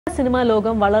Cinema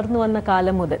ലോകം വളർന്നു വന്ന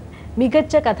കാലം മുതൽ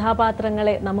മികച്ച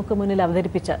കഥാപാത്രങ്ങളെ നമുക്ക് മുന്നിൽ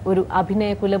അവതരിപ്പിച്ച ഒരു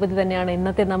അഭിനയ കുലപതി തന്നെയാണ്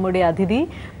ഇന്നത്തെ നമ്മുടെ അതിഥി.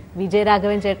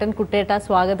 വിജയരാഘവൻ ചേട്ടൻ. കുട്ടേട്ട,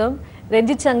 സ്വാഗതം.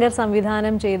 രഞ്ജിത്ത് ശങ്കർ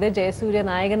സംവിധാനം ചെയ്ത് ജയസൂര്യ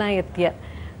നായകനായി എത്തിയ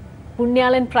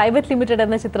പുണ്യാളൻ പ്രൈവറ്റ് ലിമിറ്റഡ്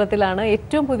എന്ന ചിത്രത്തിലാണ്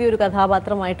ഏറ്റവും പുതിയൊരു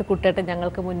കഥാപാത്രമായിട്ട് കുട്ടേട്ടൻ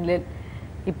ഞങ്ങൾക്ക് മുന്നിൽ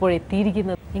ഇപ്പോൾ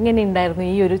എത്തിയിരിക്കുന്നത്. എങ്ങനെയുണ്ടായിരുന്നു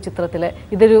ഈ ഒരു ചിത്രത്തിൽ?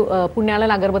 ഇതൊരു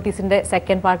പുണ്യാളൻ അഗർബത്തീസിൻ്റെ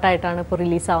സെക്കൻഡ് പാർട്ടായിട്ടാണ് ഇപ്പോൾ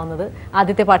റിലീസാവുന്നത്.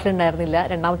 ആദ്യത്തെ പാട്ടിലുണ്ടായിരുന്നില്ല,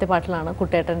 രണ്ടാമത്തെ പാട്ടിലാണ്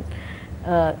കുട്ടേട്ടൻ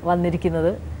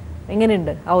വന്നിരിക്കുന്നത്.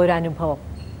 എങ്ങനെയുണ്ട് ആ ഒരു അനുഭവം?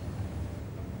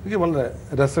 എനിക്ക് വളരെ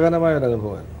രസകരമായ ഒരു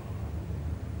അനുഭവമായിരുന്നു.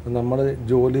 നമ്മൾ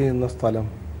ജോലി ചെയ്യുന്ന സ്ഥലം,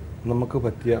 നമുക്ക്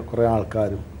പറ്റിയ കുറേ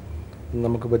ആൾക്കാരും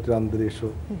നമുക്ക് പറ്റിയ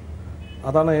അന്തരീക്ഷവും,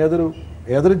 അതാണ്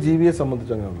ഏതൊരു ജീവിയെ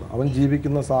സംബന്ധിച്ച് അങ്ങനെയുള്ളത്. അവൻ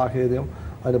ജീവിക്കുന്ന സാഹചര്യം,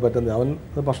 അതിന് പറ്റുന്നത്, അവൻ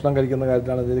ഭക്ഷണം കഴിക്കുന്ന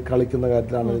കാര്യത്തിലാണെങ്കിലും ശരി, കളിക്കുന്ന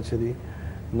കാര്യത്തിലാണെങ്കിലും ശരി,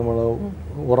 നമ്മൾ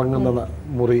ഉറങ്ങുന്ന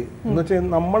മുറി എന്ന് വെച്ചാൽ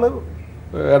നമ്മൾ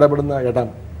ഇടപെടുന്ന ഇടം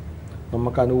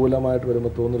നമുക്ക് അനുകൂലമായിട്ട്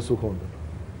വരുമ്പോൾ തോന്നുന്നൊരു സുഖമുണ്ട്.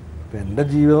 അപ്പം എൻ്റെ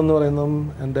ജീവിതം എന്ന് പറയുന്നതും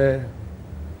എൻ്റെ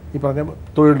ഈ പറഞ്ഞ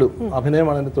തൊഴിലും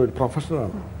അഭിനയമാണ് എൻ്റെ തൊഴിൽ,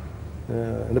 പ്രൊഫഷനാണ്,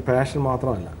 എൻ്റെ പാഷൻ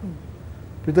മാത്രമല്ല.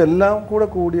 ഇതെല്ലാം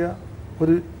കൂടിയ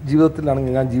ഒരു ജീവിതത്തിലാണ്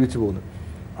ഞാൻ ജീവിച്ചു പോകുന്നത്.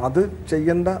 അത്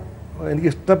ചെയ്യേണ്ട, എനിക്ക്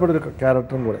ഇഷ്ടപ്പെട്ടൊരു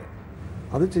ക്യാരക്ടറും കൂടെ,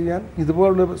 അത് ചെയ്യാൻ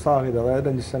ഇതുപോലുള്ളൊരു സാഹചര്യം, അതായത്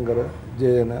രഞ്ജിത്ത് ശങ്കർ,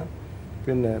 ജയന്,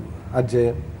 പിന്നെ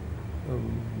അജയൻ,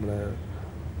 പിന്നെ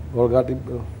ബോൾഗാട്ടി,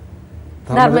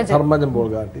 ധർമ്മജൻ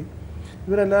ബോൾഗാട്ടി,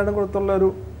 ഇവരെല്ലാവരും കൊടുത്തുള്ള ഒരു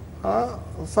ആ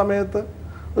സമയത്ത്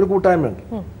ഒരു കൂട്ടായ്മയുണ്ട്.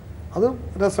 അത്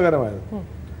രസകരമായിരുന്നു.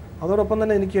 അതോടൊപ്പം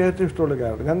തന്നെ എനിക്ക് ഏറ്റവും ഇഷ്ടമുള്ള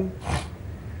ക്യാരക്ടർ, ഞാൻ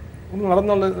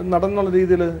നടന്നുള്ള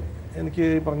രീതിയിൽ എനിക്ക്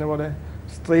ഈ പറഞ്ഞ പോലെ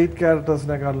സ്ട്രെയിറ്റ്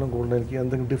ക്യാരക്ടേഴ്സിനെക്കാട്ടിലും കൂടുതൽ എനിക്ക്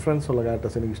എന്തെങ്കിലും ഡിഫറൻസ് ഉള്ള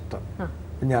ക്യാരക്ടേഴ്സ് എനിക്ക് ഇഷ്ടം.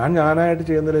 ഞാനായിട്ട്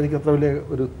ചെയ്യുന്നതിൽ എനിക്ക് അത്ര വലിയ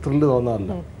ഒരു ത്രില്ല്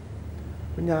തോന്നാറില്ല.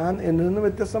 അപ്പം ഞാൻ എന്നിൽ നിന്ന്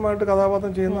വ്യത്യസ്തമായിട്ട്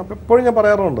കഥാപാത്രം ചെയ്യുന്ന അപ്പം എപ്പോഴും ഞാൻ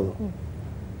പറയാറുണ്ടത്,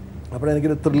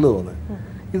 അപ്പോഴെനിക്കൊരു ത്രില്ല് തോന്നുന്നത്.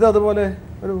 ഇതതുപോലെ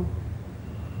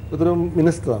ഇതൊരു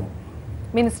മിനിസ്റ്ററാണ്.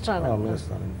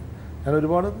 ഞാൻ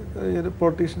ഒരുപാട്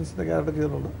പൊളിറ്റീഷ്യൻസിൻ്റെ ക്യാരക്ടർ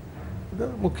ചെയ്തിട്ടുണ്ട്. ഇത്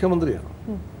മുഖ്യമന്ത്രിയാണ്,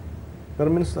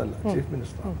 വെറും മിനിസ്റ്റർ അല്ല, ചീഫ്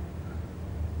മിനിസ്റ്ററാണ്.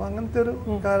 അപ്പം അങ്ങനത്തെ ഒരു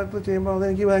ക്യാരക്ടർ ചെയ്യുമ്പോൾ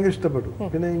അതെനിക്ക് ഭയങ്കര ഇഷ്ടപ്പെട്ടു.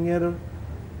 പിന്നെ ഇങ്ങനെ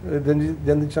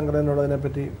രഞ്ജിത്ത് ശങ്കർ എന്നോട്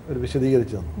അതിനെപ്പറ്റി ഒരു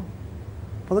വിശദീകരിച്ചു തന്നു.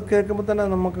 അപ്പോൾ അത് കേൾക്കുമ്പോൾ തന്നെ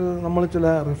നമ്മൾ ചില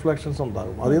റിഫ്ലക്ഷൻസ്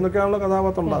ഉണ്ടാകും. അതിൽ നിന്നൊക്കെയാണല്ലോ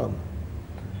കഥാപാത്രം ഉണ്ടാകുന്നത്.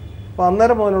 അപ്പോൾ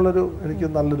അന്നേരം മുതലുള്ളൊരു എനിക്ക്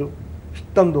നല്ലൊരു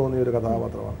ഇഷ്ടം തോന്നിയ ഒരു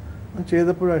കഥാപാത്രമാണ്. അത്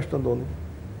ചെയ്തപ്പോഴും ഇഷ്ടം തോന്നി.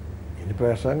 ഇനി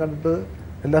പ്രേക്ഷകൻ കണ്ടിട്ട്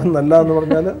എല്ലാം നല്ലതെന്ന്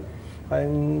പറഞ്ഞാൽ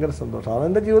ഭയങ്കര സന്തോഷം.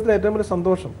 അതെൻ്റെ ജീവിതത്തിലെ ഏറ്റവും വലിയ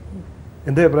സന്തോഷം.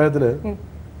 എൻ്റെ അഭിപ്രായത്തിൽ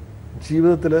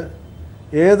ജീവിതത്തിൽ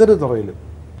ഏതൊരു തുറയിലും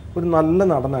ഒരു നല്ല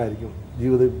നടനായിരിക്കും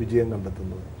ജീവിത വിജയം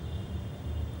കണ്ടെത്തുന്നത്.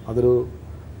 അതൊരു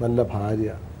നല്ല ഭാര്യ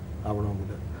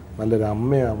ആവണമെങ്കിൽ, നല്ലൊരു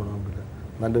അമ്മയാവണമെങ്കിൽ,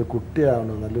 നല്ലൊരു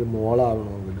കുട്ടിയാവണമെങ്കിൽ, നല്ലൊരു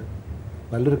മോളാവണമെങ്കിൽ,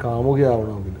 നല്ലൊരു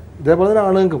കാമുകയാവണമെങ്കിൽ, ഇതേപോലെ തന്നെ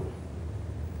ആണെങ്കിലും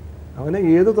അങ്ങനെ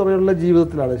ഏത് തുറയിലുള്ള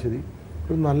ജീവിതത്തിലാണ് ശരി,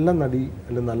 ഒരു നല്ല നടി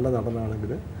അല്ലെങ്കിൽ നല്ല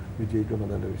നടനാണെങ്കിൽ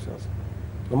വിജയിക്കുമെന്നാണ് എൻ്റെ വിശ്വാസം.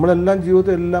 നമ്മളെല്ലാം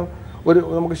ജീവിതത്തിൽ എല്ലാം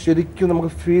നമുക്ക് ശരിക്കും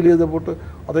നമുക്ക് ഫീൽ ചെയ്ത പോട്ട്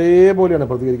അതേപോലെയാണ്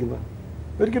പ്രതികരിക്കുന്നത്.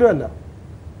 ഒരിക്കലും അല്ല.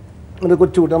 എൻ്റെ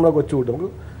കൊച്ചുകുട്ടി, നമ്മളെ കൊച്ചുകുട്ടി,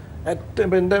 നമുക്ക് ഏറ്റവും,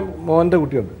 ഇപ്പം എൻ്റെ മോൻ്റെ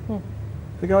കുട്ടിയുണ്ട്,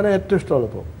 എനിക്ക് അവനെ ഏറ്റവും ഇഷ്ടമുള്ള.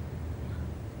 ഇപ്പോൾ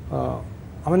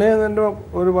അവനെ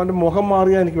അവൻ്റെ മുഖം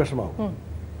മാറിയാൽ എനിക്ക് വിഷമാവും.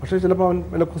 പക്ഷേ ചിലപ്പോൾ അവൻ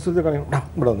വല്ല കുസൃതി കാണിക്കും,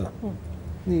 ഇവിടെ വന്നില്ല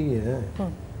നീ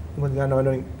ഞാൻ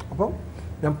അവനെ, അപ്പം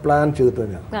ഞാൻ പ്ലാൻ ചെയ്തിട്ട്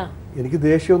തന്നെയാണ്. എനിക്ക്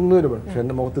ദേഷ്യമൊന്നും വരും, പക്ഷെ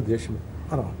എൻ്റെ മുഖത്ത് ദേഷ്യം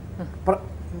ആണോ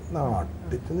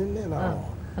നിന്നെ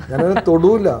ഞാനവനെ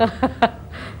തൊടൂല,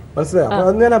 മനസ്സിലായി. അപ്പം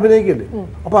അത് ഞാൻ അഭിനയിക്കല്ലേ.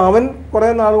 അപ്പം അവൻ കുറേ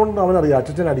നാൾ കൊണ്ട് അവനറിയാം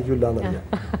അച്ഛൻ അടിക്കില്ല എന്നറിയാം.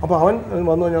 അപ്പം അവൻ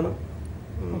വന്നു കഴിഞ്ഞാൽ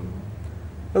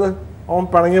അത് അവൻ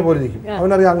പിണങ്ങിയ പോലെ ഇരിക്കും.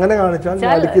 അവനറിയാം അങ്ങനെ കാണിച്ചാൽ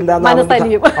ഞാൻ അടിക്കില്ല എന്നാണ്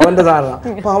അവൻ്റെ ധാരണ.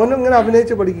 അപ്പം അവനും ഇങ്ങനെ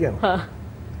അഭിനയിച്ച് പഠിക്കുകയാണ്.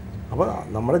 അപ്പം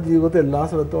നമ്മുടെ ജീവിതത്തിൽ എല്ലാ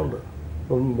സ്ഥലത്തും ഉണ്ട്.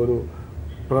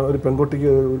 ഒരു പെൺകുട്ടിക്ക്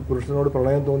ഒരു പുരുഷനോട്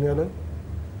പ്രണയം തോന്നിയാൽ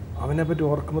അവനെപ്പറ്റി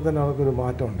ഓർക്കുമ്പോൾ തന്നെ അവർക്കൊരു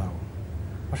മാറ്റം ഉണ്ടാകും.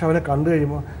 പക്ഷെ അവനെ കണ്ടു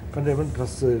കഴിയുമ്പോൾ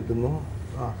ഡ്രസ്സ് ഇടുന്നു,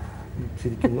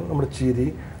 ചിരിക്കുന്നു, നമ്മുടെ ചിരി,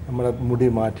 നമ്മുടെ മുടി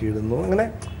മാറ്റിയിടുന്നു, അങ്ങനെ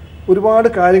ഒരുപാട്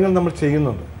കാര്യങ്ങൾ നമ്മൾ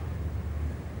ചെയ്യുന്നുണ്ട്,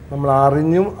 നമ്മൾ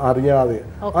അറിഞ്ഞും അറിയാതെ.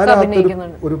 അതിനകത്തൊരു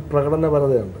ഒരു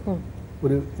പ്രകടനപരതയുണ്ട്,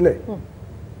 ഒരു ഇല്ലേ?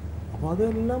 അപ്പോൾ അത്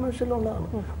എല്ലാ മനുഷ്യരിലും ഉള്ളതാണ്.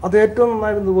 അത് ഏറ്റവും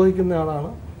നന്നായിട്ട് നിർവഹിക്കുന്ന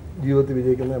ആളാണ് ജീവിതത്തിൽ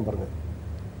വിജയിക്കുന്നത് ഞാൻ പറഞ്ഞത്.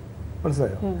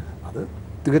 മനസ്സിലായോ? അത്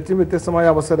തികച്ചും വ്യത്യസ്തമായ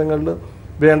അവസരങ്ങളിൽ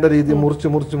വേണ്ട രീതി മുറിച്ച്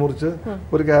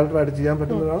ഒരു ക്യാരക്ടറായിട്ട് ചെയ്യാൻ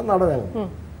പറ്റുന്നതാണ് നടനാണ്.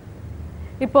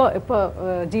 ഇപ്പോൾ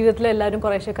ജീവിതത്തിൽ എല്ലാവരും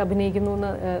കുറേശ്ശൊക്കെ അഭിനയിക്കുന്നു എന്ന്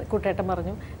കുട്ടേട്ടൻ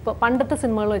പറഞ്ഞു. ഇപ്പോൾ പണ്ടത്തെ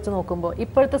സിനിമകൾ വെച്ച് നോക്കുമ്പോൾ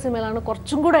ഇപ്പോഴത്തെ സിനിമയിലാണ്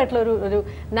കുറച്ചും കൂടെ ആയിട്ടുള്ള ഒരു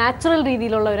നാച്ചുറൽ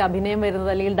രീതിയിലുള്ള ഒരു അഭിനയം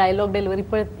വരുന്നത്, അല്ലെങ്കിൽ ഡയലോഗ് ഡെലിവറി.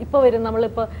 ഇപ്പോൾ വരുന്ന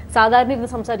നമ്മളിപ്പോൾ സാധാരണ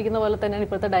ഇരുന്ന് സംസാരിക്കുന്ന പോലെ തന്നെയാണ്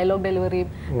ഇപ്പോഴത്തെ ഡയലോഗ് ഡെലിവറിയും.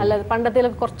 അല്ലാതെ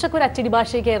പണ്ടത്തേലൊക്കെ കുറച്ചൊക്കെ ഒരു അച്ചടി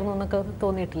ഭാഷയൊക്കെയായിരുന്നു എന്നൊക്കെ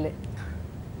തോന്നിയിട്ടില്ലേ?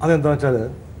 അതെന്താ വെച്ചാൽ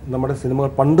നമ്മുടെ സിനിമകൾ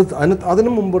പണ്ട്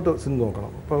അതിനു മുമ്പോട്ട് സിനിമ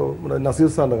നോക്കണം. ഇപ്പോൾ നമ്മുടെ നസീർ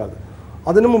സാറിൻ്റെ കാലത്ത്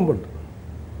അതിനു മുമ്പുണ്ട്.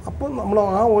 അപ്പോൾ നമ്മൾ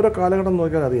ആ ഓരോ കാലഘട്ടം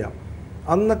നോക്കിയാൽ അറിയാം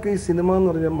അന്നൊക്കെ ഈ സിനിമ എന്ന്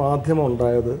പറഞ്ഞ മാധ്യമം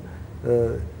ഉണ്ടായത്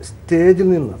സ്റ്റേജിൽ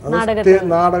നിന്ന്,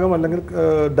 നാടകം അല്ലെങ്കിൽ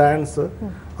ഡാൻസ്,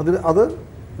 അത്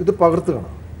ഇത്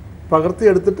പകർത്തി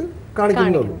എടുത്തിട്ട്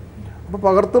കാണിക്കുന്നേ ഉള്ളൂ. അപ്പോൾ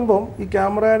പകർത്തുമ്പം ഈ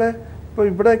ക്യാമറയുടെ ഇപ്പോൾ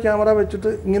ഇവിടെ ക്യാമറ വെച്ചിട്ട്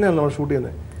ഇങ്ങനെയാണ് നമ്മൾ ഷൂട്ട്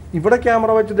ചെയ്യുന്നത്, ഇവിടെ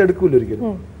ക്യാമറ വെച്ചിട്ട് എടുക്കില്ല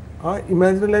ഒരിക്കലും. ആ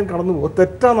ഇമാജിനറി ലൈൻ കടന്നു പോകും.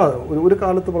 തെറ്റാണ് ഒരു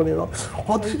കാലത്ത് പറഞ്ഞത്,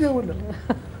 അത് ശരിയാവില്ല.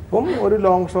 അപ്പം ഒരു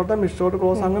long shot, mid shot,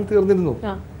 close അങ്ങനെ തീർന്നിരുന്നു.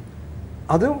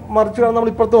 അത് മറിച്ച് കാണാൻ നമ്മൾ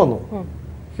ഇപ്പുറത്ത് വന്നു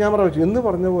ക്യാമറ വെച്ചു എന്ന്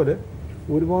പറഞ്ഞ പോലെ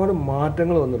ഒരുപാട്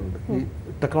മാറ്റങ്ങൾ വന്നിട്ടുണ്ട് ഈ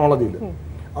ടെക്നോളജിയിൽ.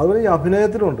 അതുപോലെ ഈ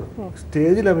അഭിനയത്തിലുണ്ട്.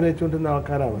 സ്റ്റേജിൽ അഭിനയിച്ചുകൊണ്ടിരുന്ന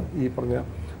ആൾക്കാരാണ് ഈ പറഞ്ഞ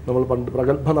നമ്മൾ പണ്ട്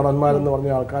പ്രഗത്ഭ നടന്മാരെന്ന്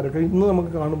പറഞ്ഞ ആൾക്കാരൊക്കെ ഇന്ന്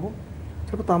നമുക്ക് കാണുമ്പോൾ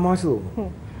ചിലപ്പോൾ തമാശ തോന്നും.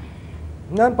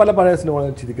 ഞാൻ പല പഴയ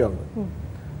സിനിമകളും ചിരിക്കാറുണ്ട്.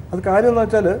 അത് കാര്യം എന്ന്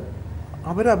വെച്ചാൽ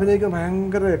അവരഭിനയിക്കുന്ന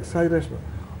ഭയങ്കര എക്സൈറ്റേഷൻ.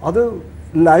 അത്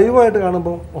ലൈവായിട്ട്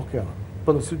കാണുമ്പോൾ ഓക്കെയാണ്.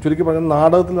 ഇപ്പം ചുരുക്കി പറഞ്ഞാൽ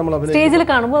നാടകത്തിൽ നമ്മൾ സ്റ്റേജിൽ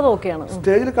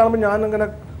കാണുമ്പോൾ ഞാൻ അങ്ങനെ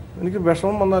എനിക്ക്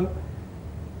വിഷമം വന്നാൽ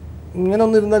ഇങ്ങനെ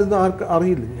ഒന്നും ഇരുന്നാലും ആർക്ക്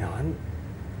അറിയില്ല. ഞാൻ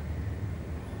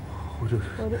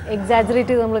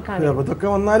ഇതൊക്കെ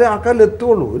വന്നാലേ ആൾക്കാരിൽ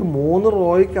എത്തുള്ളൂ. ഒരു 3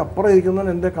 റോയ്ക്ക് അപ്പുറം ഇരിക്കുന്ന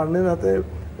എൻ്റെ കണ്ണിനകത്ത്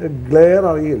ഗ്ലെയർ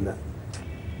അറിയില്ല.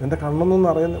 എൻ്റെ കണ്ണൊന്നും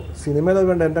അറിയുന്ന സിനിമയിലത്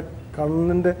വേണ്ട, എൻ്റെ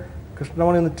കണ്ണിൻ്റെ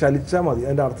കൃഷ്ണമണി ഒന്ന് ചലിച്ചാൽ മതി,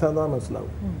 അതിൻ്റെ അർത്ഥം എന്താണെന്ന്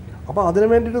മനസ്സിലാവും. അപ്പോൾ അതിനു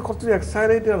വേണ്ടിയിട്ട് കുറച്ച്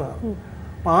എക്സൈറ്റഡ് ആണ്.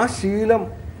 അപ്പം ആ ശീലം,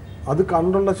 അത്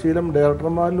കണ്ടുള്ള ശീലം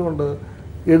ഡയറക്ടർമാരിലും ഉണ്ട്,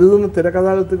 എഴുതുന്ന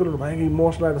തിരക്കഥാകൃത്തുക്കളുണ്ട്. ഭയങ്കര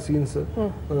ഇമോഷണലായിട്ട് സീൻസ്,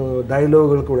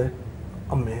 ഡയലോഗുകൾ കൂടെ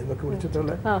അമ്മേ എന്നൊക്കെ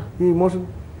വിളിച്ചിട്ടുള്ള ഈ ഇമോഷൻ,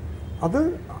 അത്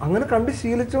അങ്ങനെ കണ്ട്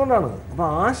ശീലിച്ചുകൊണ്ടാണ്. അപ്പം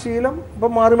ആ ശീലം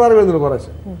ഇപ്പം മാറി വരുന്നുണ്ട്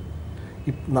കുറേശ്ശെ.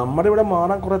 നമ്മുടെ ഇവിടെ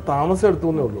മാറാൻ കുറെ താമസം എടുത്തു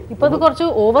എന്നേ ഉള്ളൂ. ഇപ്പൊ അത് കുറച്ച്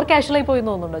ഓവർ കാഷ്വലായി പോയി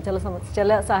തോന്നുന്നുണ്ടോ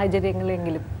ചില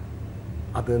സാഹചര്യങ്ങളിലെങ്കിലും?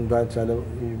 അതെന്താ വെച്ചാൽ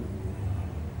ഈ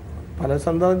പല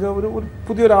സന്ദർഭം ഒരു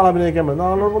പുതിയൊരാൾ അഭിനയിക്കാൻ പറ്റും,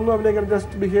 ആളോടൊന്നും അഭിനയിക്കാൻ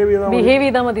ജസ്റ്റ് ബിഹേവ്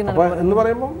ചെയ്താൽ മതി എന്ന്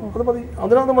പറയുമ്പോൾ അത് മതി,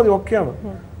 അതിനകത്ത് മതി, ഓക്കെയാണ്.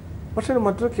 പക്ഷെ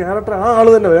മറ്റൊരു ക്യാരക്ടർ, ആ ആള്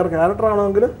തന്നെ വേറെ ക്യാരക്ടർ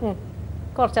ആണെങ്കിൽ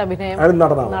കുറച്ച് അഭിനയം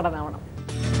നടനാവണം.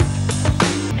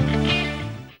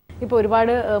 ഇപ്പോൾ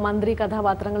ഒരുപാട് മന്ത്രി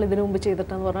കഥാപാത്രങ്ങൾ ഇതിനു മുമ്പ്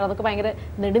ചെയ്തിട്ടെന്ന് പറഞ്ഞാൽ അതൊക്കെ ഭയങ്കര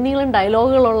നെടുനീളം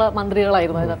ഡയലോഗുകളുള്ള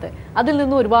മന്ത്രികളായിരുന്നു അതിനകത്ത്. അതിൽ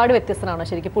നിന്നും ഒരുപാട് വ്യത്യസ്തനാണോ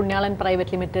ശരിക്കും പുണ്യാളൻ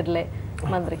പ്രൈവറ്റ് ലിമിറ്റഡിലെ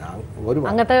മന്ത്രി?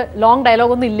 അങ്ങനത്തെ ലോങ്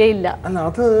ഡയലോഗ് ഒന്നും ഇല്ല. അല്ല,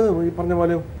 അത് ഈ പറഞ്ഞ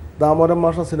പോലെ ദാമോദരൻ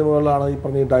മാഷ സിനിമകളിലാണ് ഈ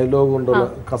പറഞ്ഞ ഡയലോഗ് കൊണ്ടുള്ള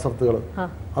കസർത്തുകൾ.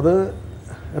 അത്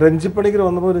രഞ്ജിപ്പണിക്ക്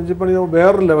വന്നപ്പോൾ രഞ്ജിപ്പണി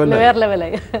വേറൊരു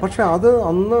ലെവലായി. പക്ഷെ അത്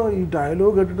അന്ന് ഈ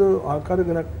ഡയലോഗ് കേട്ടിട്ട് ആൾക്കാർ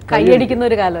ഇങ്ങനെ കൈയടിക്കുന്ന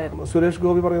ഒരു കാലമായിരുന്നു. സുരേഷ്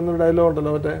ഗോപി പറയുന്ന ഒരു ഡയലോഗ്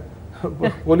ഉണ്ടല്ലോ, മറ്റേ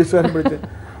പോലീസുകാരൻ പിടിച്ച്,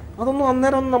 അതൊന്നും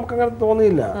അന്നേരം നമുക്ക് അങ്ങനെ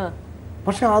തോന്നിയില്ല.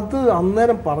 പക്ഷെ അത്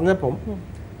അന്നേരം പറഞ്ഞപ്പം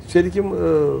ശരിക്കും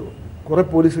കുറെ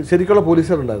ശരിക്കുള്ള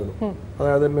പോലീസുകാരുണ്ടായിരുന്നു.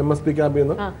 അതായത് MSP ക്യാമ്പിൽ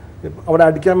നിന്ന് അവിടെ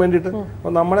അടിക്കാൻ വേണ്ടിയിട്ട്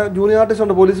നമ്മുടെ ജൂനിയർ ആർട്ടിസ്റ്റ്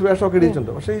ഉണ്ട്, പോലീസ് വേഷമൊക്കെ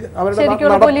ഇടിച്ചിട്ടുണ്ട്. പക്ഷെ അവരുടെ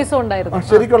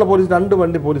ശരിക്കുള്ള പോലീസ് 2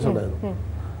 വണ്ടി പോലീസ് ഉണ്ടായിരുന്നു.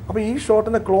 അപ്പൊ ഈ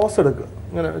ഷോട്ടിനെ ക്ലോസ് എടുക്കുക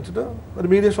ഇങ്ങനെ വെച്ചിട്ട് ഒരു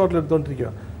മീഡിയം ഷോട്ടിൽ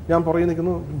എടുത്തോണ്ടിരിക്കുക. ഞാൻ പുറകെ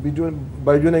നിൽക്കുന്നു,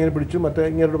 ബൈജുവിനെ എങ്ങനെ പിടിച്ചു, മറ്റേ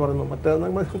ഇങ്ങോട്ട് പറയുന്നു, മറ്റേ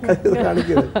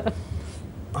കാണിക്കുന്നത്.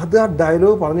 അത് ആ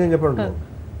ഡയലോഗ് പറഞ്ഞു കഴിഞ്ഞപ്പോഴുണ്ടോ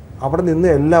അവിടെ നിന്ന്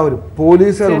എല്ലാവരും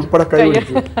പോലീസുകാർ ഉൾപ്പെടെ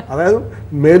കൈപിടിച്ചു. അതായത്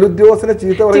മേലുദ്യോഗസ്ഥനെ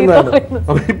ചീത്ത പറയുന്നതാണ്.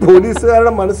 അപ്പൊ ഈ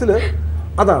പോലീസുകാരുടെ മനസ്സിൽ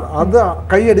അതാണ്, അത്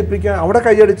കൈയടിപ്പിക്കാൻ അവിടെ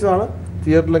കൈയടിച്ചതാണ്,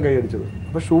 തിയേറ്ററിലും കൈയടിച്ചത്.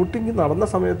 അപ്പൊ ഷൂട്ടിംഗ് നടന്ന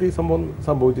സമയത്ത് ഈ സംഭവം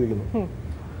സംഭവിച്ചിരിക്കുന്നു.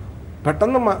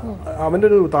 പെട്ടെന്ന് അവൻ്റെ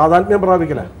ഒരു താതാത്മ്യം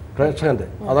പ്രാപിക്കല പ്രേക്ഷകന്റെ.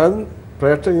 അതായത്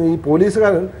ഈ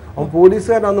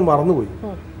പോലീസുകാരൻ അന്ന് മറന്നുപോയി.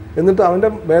 എന്നിട്ട് അവന്റെ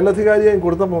മേലധികാരിയായി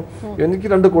കൊടുത്തപ്പോൾ എനിക്ക്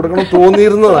 2 കൊടുക്കണം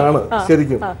തോന്നിയിരുന്നതാണ്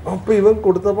ശരിക്കും. അപ്പൊ ഇവൻ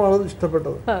കൊടുത്തപ്പോൾ അത്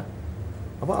ഇഷ്ടപ്പെട്ടത്.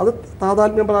 അപ്പൊ അത്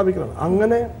താതാത്മ്യം പ്രാപിക്കണം.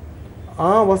 അങ്ങനെ ആ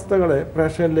അവസ്ഥകളെ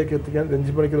പ്രേക്ഷകനിലേക്ക് എത്തിക്കാൻ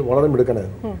രഞ്ജിപ്പണിക്ക് വളരെ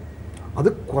മിടുക്കനായിരുന്നു. അത്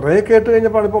കുറെ കേട്ട്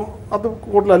കഴിഞ്ഞപ്പോൾ ഇപ്പം അത്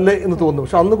കൂടുതലല്ലേ എന്ന് തോന്നുന്നു.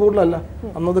 പക്ഷെ അന്ന് കൂടുതലല്ല,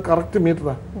 അന്നത് കറക്റ്റ്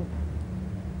മീറ്ററാ.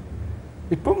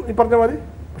 ഇപ്പം ഈ പറഞ്ഞ മാതിരി.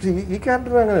 പക്ഷെ ഈ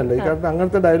ക്യാരക്ടർ അങ്ങനെയല്ല. ഈ ക്യാരക്ടർ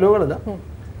അങ്ങനത്തെ ഡയലോഗുകളല്ല.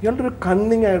 ഇയാളുടെ ഒരു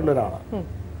കണ്ണിങ് ആയിട്ടുള്ള ഒരാളാണ്.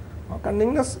 ആ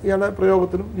കണ്ണിങ്നെസ് ഇയാളുടെ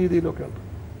പ്രയോഗത്തിലും രീതിയിലും ഒക്കെ ഉണ്ട്.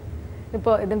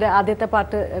 ഇപ്പോൾ ഇതിന്റെ ആദ്യത്തെ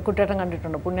പാട്ട് കുട്ടേട്ടൻ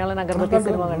കണ്ടിട്ടുണ്ടോ? പുണ്യാളൻ അഗർബത്തി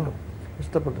സിനിമ കണ്ടു,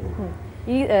 ഇഷ്ടപ്പെട്ടു.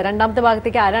 ഈ രണ്ടാമത്തെ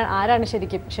ഭാഗത്തേക്ക് ആരാണ്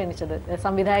ശരിക്കും ക്ഷണിച്ചത്?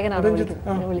 സംവിധായകനാണ്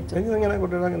വിളിച്ചത്? ഇങ്ങനെ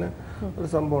കുട്ടികളെ അങ്ങനെ ഒരു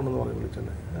സംഭവം ഉണ്ടെന്ന് പറഞ്ഞ്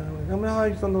വിളിച്ചല്ലേ.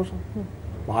 സന്തോഷം.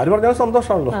 ആര് പറഞ്ഞാലും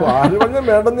സന്തോഷമാണല്ലോ. ആര് പറഞ്ഞാൽ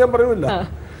വേണ്ടെന്ന് ഞാൻ പറയൂല.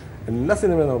 എല്ലാ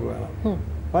സിനിമയും നമുക്ക് വേണം.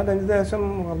 അപ്പം രഞ്ജിത്ത് ശേഷം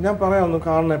ഞാൻ പറയാം ഒന്ന്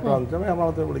കാണണം എപ്പോഴാന്ന് വെച്ചാൽ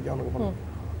എറണാകുളത്ത് വിളിക്കാമെന്നൊക്കെ പറഞ്ഞു.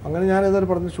 അങ്ങനെ ഞാൻ ഏതൊരു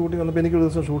പടത്തിന് ഷൂട്ടിംഗ് വന്നപ്പോൾ എനിക്കൊരു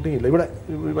ദിവസം ഷൂട്ടിംഗ് ഇല്ല ഇവിടെ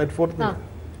വൈറ്റ് ഫോർട്ടിൽ.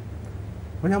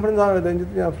 അപ്പോൾ ഞാൻ പറഞ്ഞു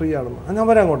രഞ്ജിത്ത് ഞാൻ ഫ്രീ ആണെന്ന്. ഞാൻ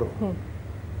വരാം അങ്ങോട്ട്.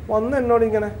 വന്ന് എന്നോട്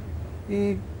ഇങ്ങനെ ഈ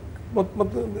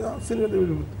സിനിമ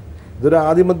ഇതൊരു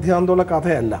ആദിമധ്യാന്തമുള്ള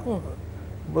കഥയല്ല,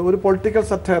 ഒരു പൊളിറ്റിക്കൽ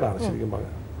സറ്റയറാണ് ശരിക്കും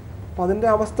പറഞ്ഞത്. അപ്പോൾ അതിൻ്റെ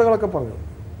അവസ്ഥകളൊക്കെ പറഞ്ഞു.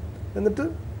 എന്നിട്ട്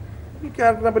ഈ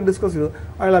ക്യാരക്ടറിനെ പറ്റി ഡിസ്കസ് ചെയ്തു.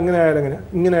 അയാൾ അങ്ങനെ ആയാലും എങ്ങനെയാണ്,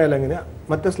 ഇങ്ങനെ ആയാലും എങ്ങനെയാണ്,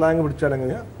 മറ്റേ സ്ലാങ് പിടിച്ചാൽ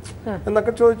എങ്ങനെയാണ്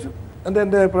എന്നൊക്കെ ചോദിച്ചു.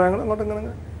 എൻ്റെ അഭിപ്രായങ്ങൾ അങ്ങോട്ട്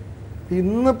എങ്ങനെ.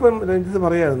 ഇന്നിപ്പം രഞ്ജിത്ത്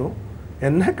പറയായിരുന്നു,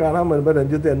 എന്നെ കാണാൻ വരുമ്പോൾ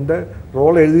രഞ്ജിത്ത് എൻ്റെ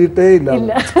റോൾ എഴുതിയിട്ടേ ഇല്ല.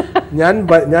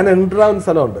 ഞാൻ എൻ്റർ ആവുന്ന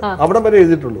സ്ഥലമുണ്ട്, അവിടെ വരെ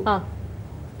എഴുതിയിട്ടുള്ളൂ.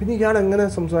 പിന്നെ ഇയാൾ എങ്ങനെ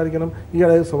സംസാരിക്കണം,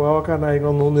 ഇയാളെ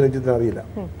സ്വഭാവക്കാരനായിരിക്കണമെന്നൊന്നും രഞ്ജിത്തിന് അറിയില്ല.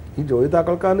 ഈ ജോലി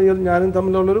താക്കൾക്കാരനും ഞാനും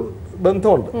തമ്മിലുള്ളൊരു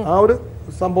ബന്ധമുണ്ട്, ആ ഒരു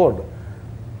സംഭവമുണ്ട്.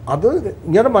 അത്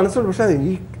ഇയാളുടെ മനസ്സിലുണ്ട്. പക്ഷെ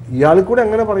ഇയാളിൽ കൂടെ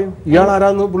എങ്ങനെ പറയും, ഇയാൾ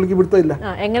ആരാന്ന് പുള്ളിക്ക് പിടുത്തമില്ല.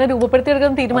 എങ്ങനെ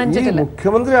രൂപപ്പെടുത്തിയെടുക്കാൻ തീരുമാനിച്ചിട്ടില്ല.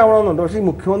 മുഖ്യമന്ത്രി ആവണമെന്നുണ്ട്. പക്ഷെ ഈ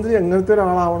മുഖ്യമന്ത്രി എങ്ങനത്തെ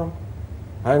ഒരാളാവണം?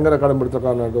 ഭയങ്കര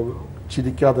കടമ്പിടുത്തക്കാരനായിട്ട്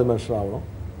ചിരിക്കാത്ത മനുഷ്യനാവണം,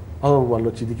 അതോ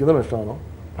വളരെ ചിരിക്കുന്ന മനുഷ്യനാണോ,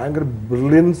 ഭയങ്കര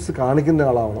ബ്രില്യൻസ് കാണിക്കുന്ന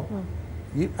ആളാവണം.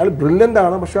 അയാൾ ബ്രില്യൻ്റ്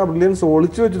ആണ്, പക്ഷെ ആ ബ്രില്യൻസ്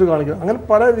ഒളിച്ചു വെച്ചിട്ട് കാണിക്കുക. അങ്ങനെ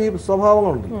പല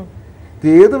സ്വഭാവങ്ങളുണ്ട്. ഇത്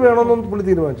ഏത് വേണമെന്നൊന്നും പുള്ളി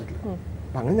തീരുമാനിച്ചിട്ടില്ല.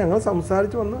 അങ്ങനെ ഞങ്ങൾ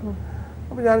സംസാരിച്ച് വന്ന്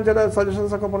അപ്പോൾ ഞാൻ ചില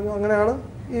സജഷൻസ് ഒക്കെ പറഞ്ഞു. അങ്ങനെയാണ്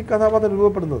ഈ കഥാപാത്രം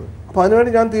രൂപപ്പെടുന്നത്. അപ്പോൾ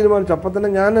അതിനുവേണ്ടി ഞാൻ തീരുമാനിച്ചു. അപ്പം തന്നെ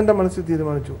ഞാൻ എൻ്റെ മനസ്സിൽ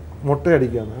തീരുമാനിച്ചു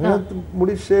മൊട്ടയടിക്കാന്ന്. അങ്ങനെ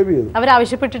മുടി ഷേവ് ചെയ്തു.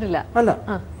 അവരാവശ്യപ്പെട്ടിട്ടില്ല അല്ല.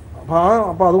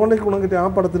 അപ്പോൾ അതുകൊണ്ട് എനിക്ക് ഗുണം കിട്ടി. ആ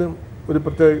പടത്തിലും ഒരു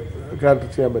പ്രത്യേക ക്യാരക്ടർ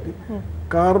ചെയ്യാൻ പറ്റി.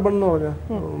 കാർബൺ എന്ന് പറഞ്ഞാൽ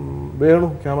വേണു,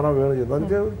 ക്യാമറ വേണു ചെയ്തു.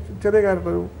 അതിൻ്റെ ചെറിയ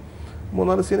ക്യാരക്ടർ, ഒരു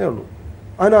 3-4 സീനേ ഉള്ളൂ.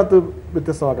 അതിനകത്ത്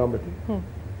വ്യത്യസ്തമാക്കാൻ പറ്റി.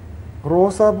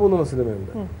 റോസാപ്പൂ എന്നുള്ള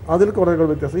സിനിമയുണ്ട്, അതിൽ കുറേ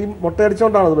വ്യത്യാസം. ഈ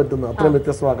മൊട്ടയടിച്ചുകൊണ്ടാണ് അത് പറ്റുന്നത്, അത്രയും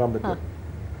വ്യത്യസ്തമാക്കാൻ പറ്റും.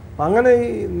 അങ്ങനെ ഈ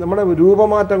നമ്മുടെ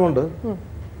രൂപമാറ്റം കൊണ്ട്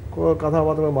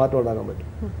കഥാപാത്രങ്ങൾ മാറ്റം ഉണ്ടാക്കാൻ പറ്റും.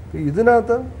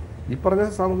 ഇതിനകത്ത് ഈ പറഞ്ഞ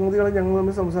സംഗതികളെ ഞങ്ങൾ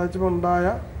തമ്മിൽ സംസാരിച്ചപ്പോൾ ഉണ്ടായ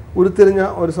ഉരുത്തിരിഞ്ഞ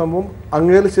ഒരു സംഭവം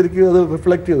അങ്ങേൽ ശരിക്കും അത്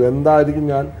റിഫ്ലക്ട് ചെയ്തു. എന്തായിരിക്കും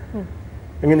ഞാൻ,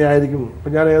 എങ്ങനെയായിരിക്കും.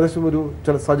 ഇപ്പം ഞാൻ ഏകദേശം ഒരു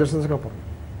ചില സജഷൻസ് ഒക്കെ പറഞ്ഞു.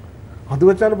 അത്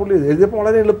വെച്ചാണ് പുള്ളി എഴുതിയപ്പോൾ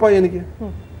വളരെ എളുപ്പമായി എനിക്ക്.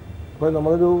 അപ്പോൾ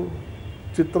നമ്മളൊരു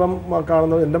ചിത്രം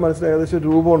കാണുന്നത് എൻ്റെ മനസ്സിൽ ഏകദേശം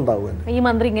രൂപം ഉണ്ടാവും. ഈ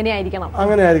മന്ത്രി ഇങ്ങനെ ആയിരിക്കണം,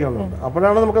 അങ്ങനെ ആയിരിക്കണം.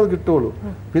 അപ്പോഴാണ് നമുക്കത് കിട്ടുള്ളൂ.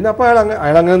 പിന്നെ അപ്പോൾ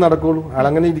അയാൾ അങ്ങനെ നടക്കുകയുള്ളൂ, അയാൾ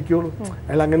അങ്ങനെ ഇരിക്കുകയുള്ളൂ,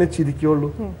 അയാൾ അങ്ങനെ ചിരിക്കുകയുള്ളൂ.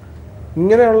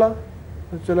 ഇങ്ങനെയുള്ള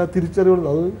ചില തിരിച്ചറിവുകൾ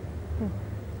അത്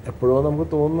എപ്പോഴോ നമുക്ക്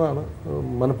തോന്നുന്നതാണ്.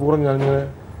 മനഃപൂർവ്വം ഞാനിങ്ങനെ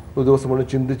ഒരു ദിവസം മുഴുവൻ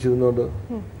ചിന്തിച്ചിരുന്നുകൊണ്ട്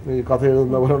ഈ കഥ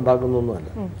എഴുതുന്ന പോലെ ഉണ്ടാക്കുന്നൊന്നുമല്ല.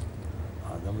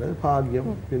 അത് നമ്മുടെ ഭാഗ്യം,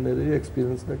 പിന്നെ ഒരു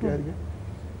എക്സ്പീരിയൻസിനൊക്കെ ആയിരിക്കും.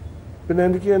 പിന്നെ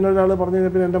എനിക്ക് എന്നൊരാൾ പറഞ്ഞു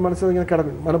കഴിഞ്ഞാൽ പിന്നെ എൻ്റെ മനസ്സിൽ ഇങ്ങനെ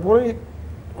കിടക്കും. മനഃപൂർവ്വം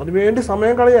അതിനുവേണ്ടി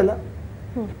സമയം കളയല്ല,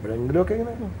 എപ്പോഴെങ്കിലുമൊക്കെ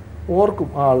ഇങ്ങനെ ഓർക്കും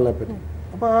ആ ആളിനെ പറ്റി.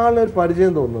 അപ്പോൾ ആ ആളിനെ ഒരു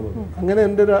പരിചയം തോന്നുന്നത്. അങ്ങനെ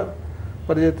എൻ്റെ ഒരു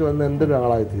പരിചയത്തിൽ വന്ന് എൻ്റെ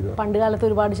ഒരാളായി തീരുക. പണ്ട് കാലത്ത്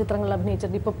ഒരുപാട് ചിത്രങ്ങൾ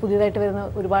അഭിനയിച്ചിട്ടുണ്ട്. ഇപ്പോൾ പുതിയതായിട്ട് വരുന്ന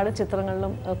ഒരുപാട്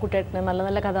ചിത്രങ്ങളിലും കുട്ടേട്ടന് നല്ല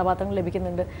നല്ല കഥാപാത്രങ്ങൾ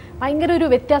ലഭിക്കുന്നുണ്ട്. ഭയങ്കര ഒരു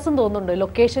വ്യത്യാസം തോന്നുന്നുണ്ട്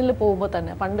ലൊക്കേഷനിൽ പോകുമ്പോൾ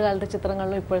തന്നെ, പണ്ട് കാലത്തെ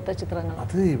ചിത്രങ്ങളിലും ഇപ്പോഴത്തെ ചിത്രങ്ങളും.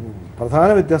 അത് പ്രധാന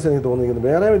വ്യത്യാസം എനിക്ക് തോന്നിയിരിക്കുന്നത്.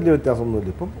 വേറെ വലിയ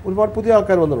വ്യത്യാസമൊന്നുമില്ല. ഇപ്പം ഒരുപാട് പുതിയ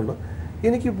ആൾക്കാർ വന്നിട്ടുണ്ട്.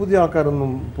 എനിക്ക് പുതിയ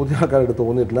ആൾക്കാരായിട്ട്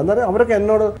തോന്നിയിട്ടില്ല. എന്നാലും അവരൊക്കെ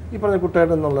എന്നോട് ഈ പറഞ്ഞ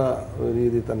കുട്ടേട്ടൻ എന്നുള്ള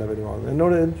രീതിയിൽ തന്നെ പെരുമാറുന്നു.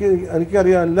 എന്നോട്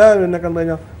എനിക്കറിയാം, എല്ലാവരും എന്നെ കണ്ടു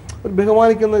കഴിഞ്ഞാൽ ഒരു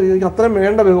ബഹുമാനിക്കുന്ന രീതി, അത്രയും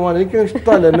വേണ്ട ബഹുമാനം. എനിക്ക്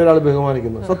ഇഷ്ടമല്ല എന്നെ ഒരാൾ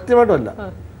ബഹുമാനിക്കുന്നത്, സത്യമായിട്ടുമല്ല.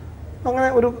 അങ്ങനെ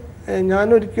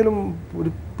ഞാനൊരിക്കലും ഒരു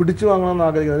പിടിച്ചു വാങ്ങണമെന്ന്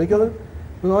ആഗ്രഹിക്കുന്നത്, എനിക്കത്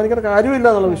ബഹുമാനിക്കേണ്ട കാര്യമില്ല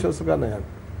എന്നുള്ള വിശ്വാസക്കാരനാണ് ഞാൻ.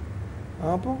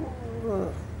 അപ്പം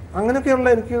അങ്ങനെയൊക്കെയുള്ള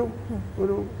എനിക്ക്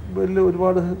ഒരു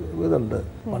ഒരുപാട് ഇതുണ്ട്.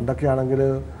 പണ്ടൊക്കെ ആണെങ്കിൽ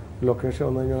ലൊക്കേഷൻ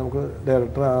വന്നു കഴിഞ്ഞാൽ നമുക്ക്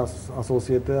ഡയറക്ടർ,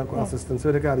 അസോസിയേറ്റ്, അസിസ്റ്റൻസ്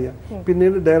വരെയൊക്കെ അറിയാം.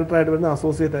 പിന്നീട് ഡയറക്ടറായിട്ട് വരുന്ന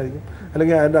അസോസിയേറ്റ് ആയിരിക്കും,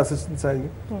 അല്ലെങ്കിൽ അതിൻ്റെ അസിസ്റ്റൻസ്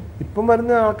ആയിരിക്കും. ഇപ്പം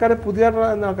വരുന്ന ആൾക്കാരെ പുതിയ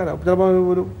ആൾക്കാരാണ്. ചിലപ്പോൾ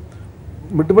ഒരു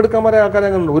മിട്ടുമിടുക്കന്മാരെ ആൾക്കാരെ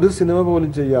അങ്ങനെ ഒരു സിനിമ പോലും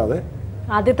ചെയ്യാതെ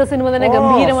ആദ്യത്തെ സിനിമ തന്നെ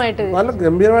ഗംഭീരമായിട്ട്, നല്ല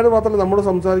ഗംഭീരമായിട്ട് മാത്രമല്ല, നമ്മൾ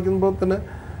സംസാരിക്കുമ്പോൾ തന്നെ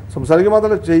സംസാരിക്കുക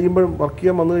മാത്രമല്ല, ചെയ്യുമ്പോഴും വർക്ക്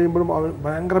ചെയ്യാൻ വന്നു കഴിയുമ്പോഴും അവൻ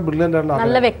ഭയങ്കര ബ്രില്യൻ്റ് ആയിട്ടുള്ള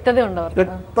ആൾക്കാർ,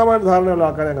 വ്യക്തമായിട്ട് ധാരണയുള്ള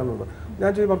ആൾക്കാരെ കണ്ടുണ്ട്.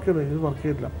 ഞാൻ ചെയ്ത് വർക്ക് ചെയ്തു, ഇത് വർക്ക്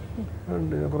ചെയ്തില്ല,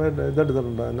 കുറെ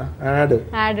ഇതെടുത്തിട്ടുണ്ട്,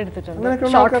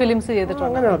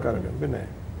 അങ്ങനെ ആൾക്കാരൊക്കെ. പിന്നെ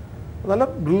നല്ല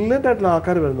ബ്രില്യൻ്റ് ആയിട്ടുള്ള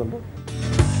ആൾക്കാർ വരുന്നുണ്ട്.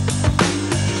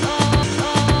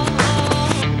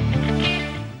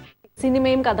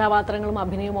 സിനിമയും കഥാപാത്രങ്ങളും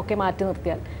അഭിനയവും ഒക്കെ മാറ്റി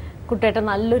നിർത്തിയാൽ കുട്ടേട്ടൻ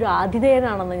നല്ലൊരു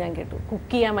ആതിഥേയനാണെന്ന് ഞാൻ കേട്ടു.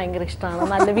 കുക്ക് ചെയ്യാൻ ഭയങ്കര ഇഷ്ടമാണ്,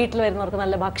 നല്ല വീട്ടിൽ വരുന്നവർക്ക്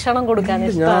നല്ല ഭക്ഷണം കൊടുക്കാൻ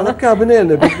ഇഷ്ടമാണ്.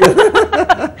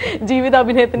 ജീവിത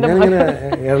അഭിനയത്തിന്റെ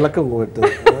ഇളക്കം പോയിട്ട്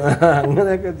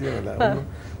അങ്ങനെയൊക്കെ ചെയ്യണല്ല.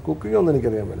 കുക്കിംഗ് ഒന്നും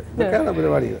എനിക്കറിയാൻ പറ്റില്ല. ഇതൊക്കെയാണ്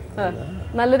പരിപാടികൾ.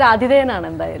 നല്ലൊരു ആതിഥേയനാണ്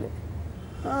എന്തായാലും.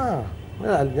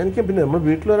 എനിക്ക് പിന്നെ നമ്മൾ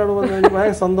വീട്ടിലൊരാൾ വന്നു കഴിഞ്ഞാൽ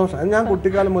ഭയങ്കര സന്തോഷം. ഞാൻ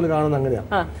കുട്ടിക്കാലം മുതൽ കാണുന്നത് അങ്ങനെയാണ്.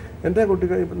 എൻ്റെ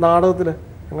കുട്ടിക്കാലം നാടകത്തിൽ,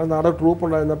 ഞങ്ങൾ നാടക ട്രൂപ്പ്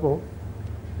ഉണ്ടായിരുന്നപ്പോൾ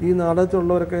ഈ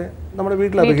നാടകത്തിലുള്ളവരൊക്കെ നമ്മുടെ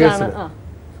വീട്ടിലാണ് റിഹേഴ്സൽ.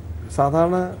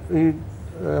 സാധാരണ ഈ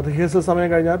റിഹേഴ്സൽ സമയം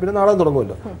കഴിഞ്ഞാൽ പിന്നെ നാടകം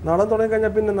തുടങ്ങുമല്ലോ. നാടകം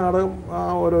തുടങ്ങിക്കഴിഞ്ഞാൽ പിന്നെ നാടകം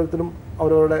ഓരോരുത്തരും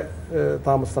അവരവരുടെ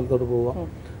താമസ സ്ഥലത്തോട്ട് പോവുക,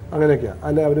 അങ്ങനെയൊക്കെയാണ്.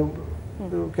 അല്ലെ അവർ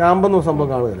ക്യാമ്പെന്നൊരു സംഭവം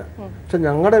കാണുകയില്ല. പക്ഷെ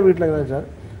ഞങ്ങളുടെ വീട്ടിലെങ്ങനെയാണെന്ന് വെച്ചാൽ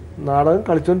നാടകം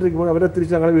കളിച്ചുകൊണ്ടിരിക്കുമ്പോൾ അവരെ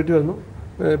തിരിച്ച് ഞങ്ങളുടെ വീട്ടിൽ വരുന്നു.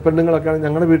 പെണ്ണുങ്ങളൊക്കെയാണ്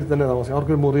ഞങ്ങളുടെ വീട്ടിൽ തന്നെ താമസിക്കും.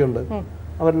 അവർക്കൊരു മുറിയുണ്ട്,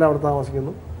 അവരെല്ലാം അവിടെ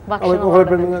താമസിക്കുന്നു. അവർ കുറേ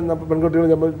പെൺകുട്ടികൾ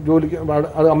നമ്മൾ ജോലിക്ക്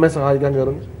അത് അമ്മയെ സഹായിക്കാൻ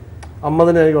കയറും. അമ്മ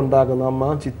തന്നെയായി ഉണ്ടാക്കുന്നു. അമ്മ,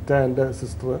 ചിറ്റ, എൻ്റെ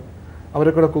സിസ്റ്റർ,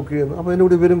 അവരെ കൂടെ കുക്ക് ചെയ്യുന്നു. അപ്പോൾ അതിൻ്റെ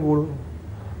കൂടെ ഇവരും കൂടും.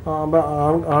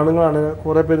 ആണുങ്ങളാണ്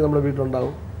കുറേ പേര് നമ്മുടെ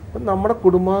വീട്ടിലുണ്ടാവും. അപ്പം നമ്മുടെ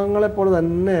കുടുംബങ്ങളെപ്പോലെ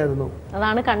തന്നെയായിരുന്നു.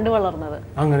 അതാണ് കണ്ടു വളർന്നത്.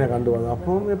 അങ്ങനെ കണ്ടുവളർന്നത്.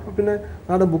 അപ്പം ഇപ്പം പിന്നെ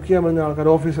നാളെ ബുക്ക് ചെയ്യാൻ വരുന്ന ആൾക്കാർ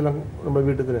ഓഫീസിലും നമ്മുടെ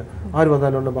വീട്ടിൽ തന്നെ ആര്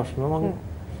വന്നാലുണ്ട് ഭക്ഷണം വാങ്ങും.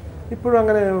 ഇപ്പോഴും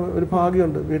അങ്ങനെ ഒരു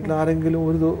ഭാഗ്യമുണ്ട്. വീട്ടിൽ ആരെങ്കിലും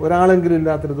ഒരാളെങ്കിലും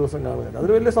ഇല്ലാത്തൊരു ദിവസം കാണുകയില്ല.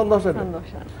 അതൊരു വലിയ സന്തോഷമല്ല.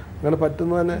 അങ്ങനെ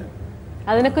പറ്റുന്നത് തന്നെ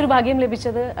അതിനൊക്കെ ഒരു ഭാഗ്യം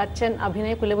ലഭിച്ചത് അച്ഛൻ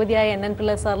അഭിനയ കുലപതിയായ NN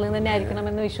പിള്ള സാറിൽ നിന്ന് തന്നെ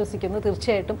ആയിരിക്കണമെന്ന് വിശ്വസിക്കുന്നു.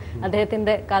 തീർച്ചയായിട്ടും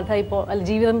അദ്ദേഹത്തിന്റെ കഥ ഇപ്പോൾ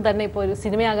ജീവിതം തന്നെ ഇപ്പോൾ ഒരു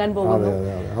സിനിമയാകാൻ പോകുന്നു.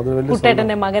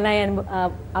 കുട്ടേട്ടന്റെ മകനായി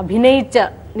അഭിനയിച്ച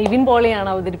നിവിൻ പോളിയാണ്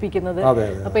അവതരിപ്പിക്കുന്നത്.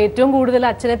 അപ്പൊ ഏറ്റവും കൂടുതൽ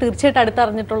അച്ഛനെ തീർച്ചയായിട്ടും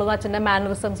അടുത്തറിഞ്ഞിട്ടുള്ളതും അച്ഛന്റെ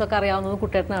മാനറിസംസ് ഒക്കെ അറിയാവുന്നതും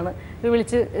കുട്ടേട്ടനാണ്.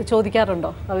 വിളിച്ച്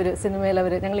ചോദിക്കാറുണ്ടോ അവര് സിനിമയിൽ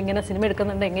ഞങ്ങൾ ഇങ്ങനെ സിനിമ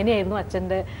എടുക്കുന്നുണ്ട്, എങ്ങനെയായിരുന്നു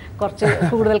അച്ഛന്റെ കുറച്ച്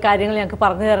കൂടുതൽ കാര്യങ്ങൾ ഞങ്ങൾക്ക്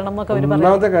പറഞ്ഞു തരണം എന്നൊക്കെ അവർ പറഞ്ഞു?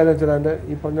 ഒന്നാമത്തെ കാര്യം വെച്ചാൽ എൻ്റെ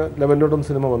ഈ പറഞ്ഞ ലെവലിലോട്ടൊന്നും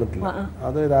സിനിമ വന്നിട്ടില്ല.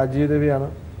 അത് രാജീവ് രവിയാണ്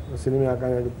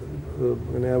സിനിമയാക്കാനായിട്ട്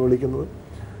ഇങ്ങനെ വിളിക്കുന്നത്.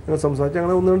 ഞങ്ങൾ സംസാരിച്ച്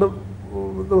അങ്ങനെ 1-2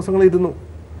 ദിവസങ്ങൾ ഇരുന്നു.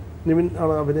 നിവിൻ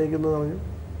ആണ് അഭിനയിക്കുന്നത് പറഞ്ഞു.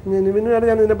 നിവിനുമായിട്ട്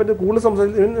ഞാൻ ഇതിനെപ്പറ്റി കൂടുതൽ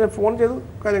സംസാരിച്ചു. നിവിൻ ഫോൺ ചെയ്ത്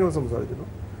കാര്യങ്ങൾ സംസാരിച്ചിരുന്നു.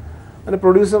 അതിന്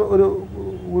പ്രൊഡ്യൂസർ ഒരു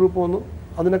ഗ്രൂപ്പ് വന്നു.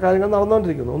 അതിൻ്റെ കാര്യങ്ങൾ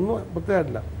നടന്നുകൊണ്ടിരിക്കുന്നു. ഒന്നും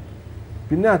പ്രത്യേകമായിട്ടില്ല.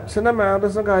 പിന്നെ അച്ഛൻ്റെ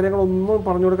മാനറിസം കാര്യങ്ങളൊന്നും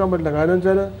പറഞ്ഞു കൊടുക്കാൻ പറ്റില്ല. കാര്യം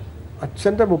വെച്ചാൽ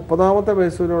അച്ഛൻ്റെ 30ാമത്തെ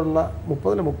വയസ്സ് വരെയുള്ള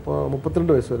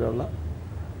 32 വയസ്സ് വരെയുള്ള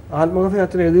ആത്മകഥ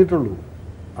അച്ഛൻ എഴുതിയിട്ടുള്ളൂ.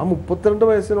 ആ 32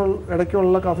 വയസ്സിനുള്ള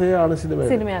ഇടയ്ക്കുള്ള കഥയാണ്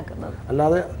സിനിമയാക്കുന്നത്.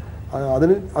 അല്ലാതെ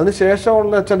അതിന്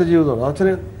ശേഷമുള്ള അച്ഛൻ്റെ ജീവിതമാണ്.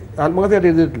 അച്ഛന് ആത്മകഥയായിട്ട്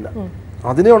എഴുതിയിട്ടില്ല.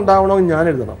 അതിനെ ഉണ്ടാവണമെങ്കിൽ ഞാൻ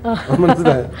എഴുതണം.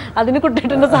 മനസ്സിലായോ? അതിന്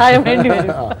കുട്ടിയുടെ സഹായം വേണ്ടി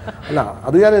വരും. അല്ല,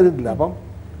 അത് ഞാൻ എഴുതിയിട്ടില്ല.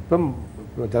 ഇപ്പം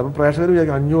ചിലപ്പോൾ പ്രേക്ഷകർ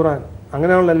വിചാരിക്കും 500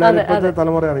 അങ്ങനെയാണല്ലോ എല്ലാവരും ഇപ്പോഴത്തെ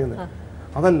തലമുറ അറിയുന്നത്.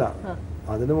 അതല്ല,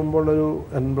 അതിനു മുമ്പുള്ളൊരു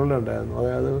എൻപിള്ള ഉണ്ടായിരുന്നു.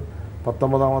 അതായത്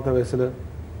 19ാമത്തെ വയസ്സിൽ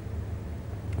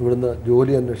ഇവിടുന്ന്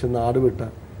ജോലി അന്വേഷിച്ച് നാട് വിട്ട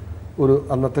ഒരു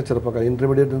അന്നത്തെ ചെറുപ്പക്കാർ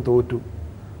ഇൻ്റർമീഡിയറ്റിന് തോറ്റു.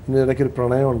 ഇതിനിടയ്ക്ക് ഒരു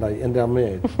പ്രണയം ഉണ്ടായി എൻ്റെ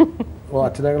അമ്മയായിട്ട്. അപ്പോൾ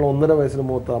അച്ഛനേക്കാൾ 1.5 വയസ്സിന്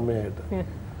മൂത്ത അമ്മയായിട്ട്.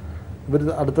 ഇവർ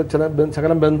അടുത്ത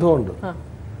ശകലം ബന്ധമുണ്ട്.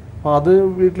 അപ്പോൾ അത്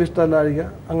വീട്ടിലിഷ്ടമല്ലായിരിക്കുക.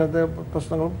 അങ്ങനത്തെ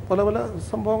പ്രശ്നങ്ങളും പല പല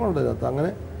സംഭവങ്ങളുണ്ട് ഇതിനകത്ത്. അങ്ങനെ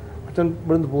അച്ഛൻ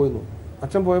ഇവിടുന്ന് പോയിരുന്നു.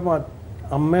 അച്ഛൻ പോയപ്പോൾ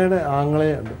അമ്മയുടെ ആങ്ങളെ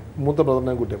ഉണ്ട്, മൂത്ത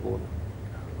ബ്രദറിനെ കൂട്ടിയാണ് പോകുന്നത്.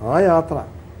 ആ യാത്ര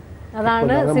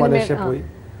മലേഷ്യ പോയി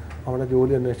അവിടെ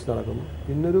ജോലി അന്വേഷിച്ച് നടക്കുന്നു.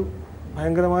 പിന്നൊരു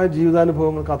ഭയങ്കരമായ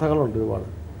ജീവിതാനുഭവങ്ങൾ, കഥകളുണ്ട് ഒരുപാട്.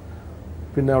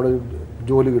 പിന്നെ അവിടെ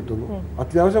ജോലി കിട്ടുന്നു.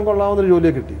 അത്യാവശ്യം കൊള്ളാവുന്നൊരു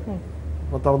ജോലിയെ കിട്ടി.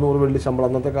 600 വെള്ളി ശമ്പളം,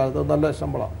 അന്നത്തെ കാലത്ത് നല്ല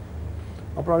ശമ്പളം.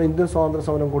 അപ്പോഴാണ് ഇന്ത്യൻ സ്വാതന്ത്ര്യ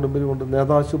സമരം കൊടുമ്പിരി കൊണ്ട്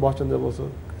നേതാവ് സുഭാഷ് ചന്ദ്രബോസ്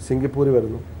സിംഗപ്പൂരിൽ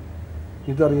വരുന്നു.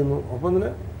 ഇതറിയുന്നു. അപ്പോൾ ഇതിന്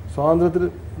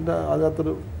സ്വാതന്ത്ര്യത്തിൻ്റെ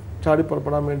അതിനകത്തൊരു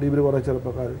ചാടിപ്പുറപ്പെടാൻ വേണ്ടി ഇവർ കുറേ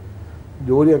ചെറുപ്പക്കാർ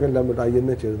ജോലിയൊക്കെ എല്ലാം വിട്ട്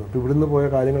INA ചെയ്തു. അപ്പോൾ ഇവിടുന്ന് പോയ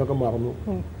കാര്യങ്ങളൊക്കെ മറന്നു.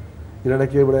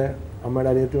 ഇതിനിടയ്ക്ക് ഇവിടെ അമ്മയുടെ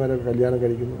അനിയത്തിമാരൊക്കെ കല്യാണം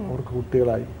കഴിക്കുന്നു. അവർക്ക്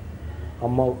കുട്ടികളായി.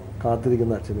 അമ്മ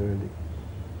കാത്തിരിക്കുന്ന അച്ഛന് വേണ്ടി.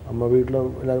 അമ്മ വീട്ടിൽ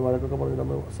എല്ലാവരും വഴക്കൊക്കെ പറഞ്ഞിട്ട്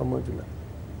അമ്മ സമ്മതിച്ചില്ല.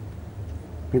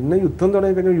 പിന്നെ യുദ്ധം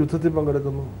തുടങ്ങിക്കഴിഞ്ഞാൽ യുദ്ധത്തിൽ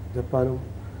പങ്കെടുക്കുന്നു. ജപ്പാനും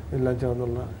എല്ലാം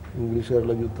ചേർന്നുള്ള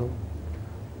ഇംഗ്ലീഷുകാരുടെ യുദ്ധം.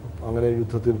 അങ്ങനെ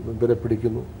യുദ്ധത്തിൽ ഇവരെ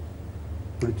പിടിക്കുന്നു.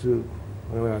 പിടിച്ച്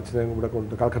അങ്ങനെ അച്ഛനെ ഇവിടെ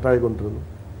കൽക്കട്ടയിൽ കൊണ്ടുവരുന്നു.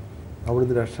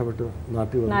 അവിടുന്ന് രക്ഷപ്പെട്ട്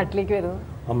നാട്ടിലേക്ക് വരുന്നു.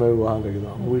 അമ്മയെ വിവാഹം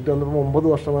കഴിക്കുന്നു. വീട്ടിൽ വന്നപ്പോൾ 9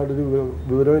 വർഷമായിട്ടൊരു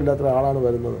വിവരമില്ലാത്ത ഒരാളാണ്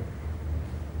വരുന്നത്.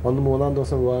 വന്ന് 3-ാം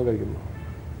ദിവസം വിവാഹം കഴിക്കുന്നു.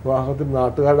 വിവാഹത്തിൽ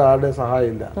നാട്ടുകാരുടെ ആരുടെയും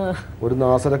സഹായമില്ല. ഒരു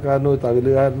നാസരക്കാരനും ഒരു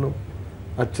തകിലുകാരനും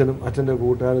അച്ഛനും അച്ഛൻ്റെ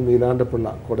കൂട്ടുകാരനും നീലാണ്ടപ്പിള്ള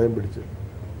കുടയും പിടിച്ച്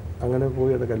അങ്ങനെ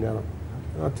പോയാണ് കല്യാണം.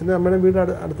 അച്ഛൻ്റെ അമ്മയുടെ വീട്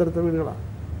അടുത്തടുത്ത വീടുകളാണ്.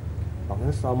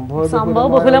 അങ്ങനെ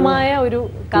സംഭവബഹുലമായ ഒരു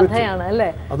കഥയാണ് അല്ലേ?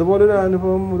 അതുപോലൊരു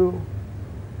അനുഭവം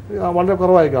വളരെ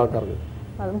കുറവായിരിക്കും ആൾക്കാർക്ക്.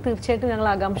 അതും തീർച്ചയായിട്ടും ഞങ്ങൾ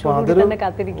ആകാംക്ഷയോടെ തന്നെ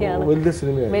കാത്തിരിക്കുകയാണ്.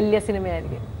 വലിയ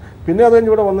സിനിമയായിരിക്കും. പിന്നെ അത്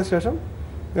കഴിഞ്ഞ് ഇവിടെ വന്ന ശേഷം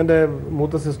എൻ്റെ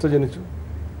മൂത്ത സിസ്റ്റർ ജനിച്ചു.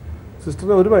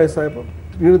 സിസ്റ്ററിന് 1 വയസ്സായപ്പോൾ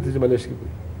വീട് തിരിച്ച് മലേഷ്യക്ക്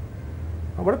പോയി.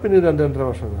 അവിടെ പിന്നെ 2-2.5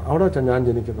 വർഷം അവിടെ വെച്ചാൽ ഞാൻ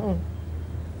ജനിക്കുന്നത്.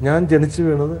 ഞാൻ ജനിച്ചു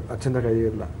വീണത് അച്ഛൻ്റെ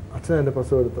കൈകളിലാണ്. അച്ഛനാണ് എൻ്റെ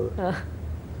പ്രസവം എടുത്തത്.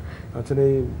 അച്ഛനെ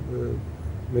ഈ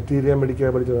മെറ്റീരിയൽ മെഡിക്കൽ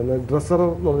പഠിച്ചത് ഡ്രസ്സർ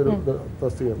എന്ന് പറഞ്ഞൊരു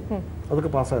തസ്തികയാണ്.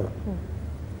 അതൊക്കെ പാസ്സായതാണ്.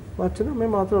 അപ്പോൾ അച്ഛനും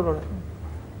അമ്മയും മാത്രമേ ഉള്ളൂ.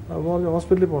 അപ്പോൾ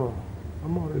ഹോസ്പിറ്റലിൽ പോകണോ?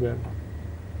 അമ്മ പറഞ്ഞു വേണ്ട.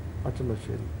 അച്ഛൻ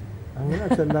ശരി. അങ്ങനെ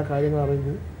അച്ഛൻ എല്ലാ കാര്യങ്ങളും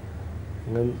അറിഞ്ഞ്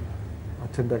അങ്ങനെ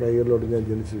അച്ഛൻ്റെ കൈകളിലോട്ട് ഞാൻ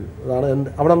ജനിച്ചു. അതാണ്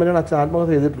അവിടെ വരെയാണ് അച്ഛൻ ആത്മകഥ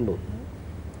ചെയ്തിട്ടുള്ളൂ.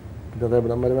 പിന്നെ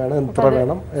അതേപോലെ വേണം എത്ര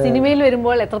വേണം. സിനിമയിൽ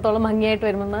വരുമ്പോൾ എത്രത്തോളം ഭംഗിയായിട്ട്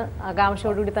വരുമെന്ന്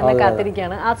ആകാംക്ഷയോടുകൂടി തന്നെ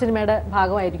കാത്തിരിക്കുകയാണ്. ആ സിനിമയുടെ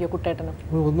ഭാഗമായിരിക്കും കുട്ടേട്ടനും?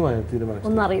 ഒന്നും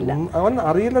ഒന്നും അറിയില്ല. അവൻ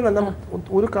അറിയില്ലെന്നല്ല,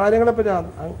 ഒരു കാര്യങ്ങളെ പറ്റി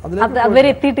അതുവരെ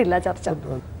എത്തിയിട്ടില്ല ചർച്ച.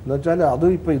 എന്നുവെച്ചാൽ അത്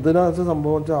ഇപ്പൊ ഇതിനകത്ത്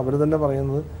സംഭവിച്ചാൽ അവർ തന്നെ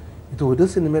പറയുന്നത് ഇത് ഒരു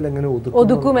സിനിമയിൽ എങ്ങനെ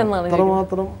ഒതുക്കുമെന്നാണ്.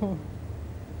 അത്രമാത്രം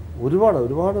ഒരുപാട്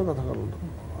ഒരുപാട് കഥകളുണ്ട്.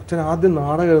 അച്ഛൻ ആദ്യം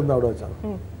നാടകം എഴുതുന്ന അവിടെ വെച്ചാണ്.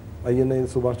 INA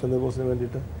സുഭാഷ് ചന്ദ്രബോസിന്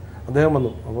വേണ്ടിയിട്ട് അദ്ദേഹം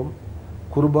വന്നു. അപ്പം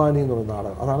കുർബാനി എന്ന് പറയുന്ന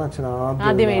നാടകം, അതാണ് അച്ഛൻ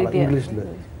ആദ്യം ഇംഗ്ലീഷിൽ.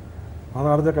 ആ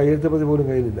നാടകത്തെ കയ്യെഴുത്തെ പ്രതി പോലും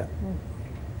കയ്യിലില്ല.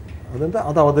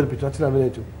 അത് അവതരിപ്പിച്ചു. അച്ഛൻ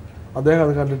അഭിനയിച്ചു. അദ്ദേഹം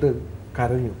അത് കണ്ടിട്ട്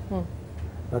കരഞ്ഞു.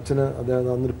 അച്ഛന്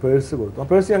അദ്ദേഹം അന്നൊരു പേഴ്സ് കൊടുത്തു. ആ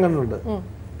പേഴ്സ് ഞാൻ കണ്ടിട്ടുണ്ട്.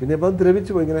 പിന്നെ ഇപ്പം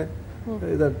ദ്രവിച്ചു പോയി. ഇങ്ങനെ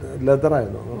ഇത്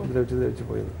ലെതറായിരുന്നു, ദ്രവിച്ച്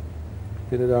പോയത്.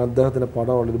 പിന്നെ അദ്ദേഹത്തിൻ്റെ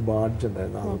പടമുള്ളൊരു ബാഡ്ജ്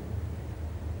ഉണ്ടായിരുന്നു.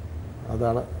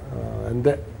 അതാണ്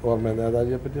എൻ്റെ ഓർമ്മ.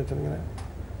 നേതാജിയെ പറ്റി അച്ഛൻ ഇങ്ങനെ.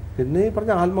 പിന്നെ ഈ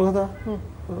പറഞ്ഞ ആത്മകഥ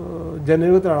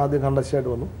ജനയുഗത്തിലാണ് ആദ്യം കണ്ടശയായിട്ട്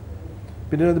വന്നു.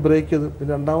 പിന്നെ അത് ബ്രേക്ക് ചെയ്ത്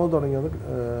പിന്നെ രണ്ടാമത് തുടങ്ങിയത്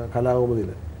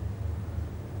കലാകൗമുദിയിൽ.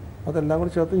 അതെല്ലാം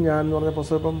കൂടി ചേർത്ത് ഞാൻ എന്ന് പറഞ്ഞ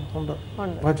പുസ്തകം ഉണ്ട്.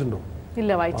 വായിച്ചിട്ടുണ്ടോ?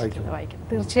 ഇല്ല, വായിക്കും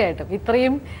തീർച്ചയായിട്ടും.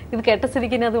 ഇത്രയും ഇത് കേട്ട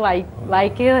സ്ഥിതിക്ക് അത്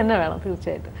വായിക്കുക തന്നെ വേണം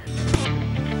തീർച്ചയായിട്ടും.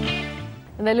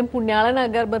 എന്തായാലും പുണ്യാളൻ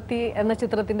അഗർബത്തി എന്ന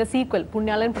ചിത്രത്തിന്റെ സീക്വൽ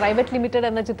പുണ്യാളൻ പ്രൈവറ്റ് ലിമിറ്റഡ്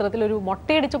എന്ന ചിത്രത്തിൽ ഒരു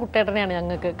മൊട്ടയടിച്ച കുട്ടേട്ടനെയാണ്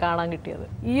ഞങ്ങൾക്ക് കാണാൻ കിട്ടിയത്.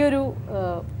 ഈ ഒരു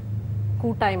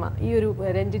കൂട്ടായ്മ, ഈ ഒരു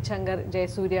രഞ്ജിത്ത് ശങ്കർ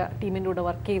ജയസൂര്യ ടീമിൻ്റെ കൂടെ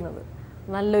വർക്ക് ചെയ്യുന്നത്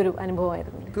നല്ലൊരു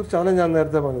അനുഭവമായിരുന്നു. തീർച്ചയായും ഞാൻ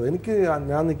നേരത്തെ പറഞ്ഞത്, എനിക്ക്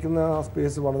ഞാൻ നിൽക്കുന്ന ആ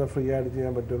സ്പേസ് വളരെ ഫ്രീ ആയിട്ട്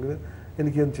ചെയ്യാൻ പറ്റുമെങ്കിൽ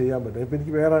എനിക്കത് ചെയ്യാൻ പറ്റും. ഇപ്പം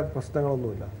എനിക്ക് വേറെ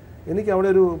പ്രശ്നങ്ങളൊന്നുമില്ല. എനിക്ക് അവിടെ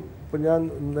ഒരു, ഇപ്പം ഞാൻ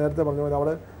നേരത്തെ പറഞ്ഞ പോലെ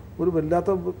അവിടെ ഒരു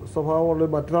വല്ലാത്ത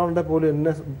സ്വഭാവമുള്ള മറ്റൊരാളുടെ പോലും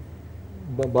എന്നെ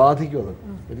ബാധിക്കും. അത്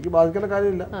എനിക്ക് ബാധിക്കേണ്ട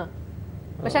കാര്യമില്ല.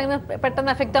 പക്ഷെ അങ്ങനെ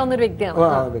പെട്ടെന്ന് എഫക്റ്റ് ആവുന്ന ഒരു വ്യക്തിയാണ്.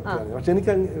 പക്ഷെ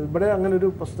എനിക്ക് ഇവിടെ അങ്ങനെ ഒരു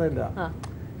പ്രശ്നമില്ല.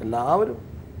 എല്ലാവരും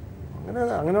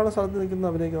അങ്ങനെയുള്ള സ്ഥലത്ത് നിൽക്കുന്ന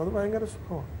അഭിനയിക്കുന്നത് അത് ഭയങ്കര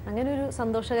സുഖമാണ്. അങ്ങനെ ഒരു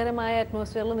സന്തോഷകരമായ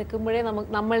അറ്റ്മോസ്ഫിയറിൽ നിൽക്കുമ്പോഴേ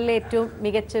നമ്മളിലെ ഏറ്റവും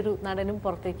മികച്ചൊരു നടനും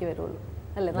പുറത്തേക്ക് വരുള്ളൂ,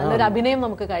 അല്ലേ? നല്ലൊരു അഭിനയം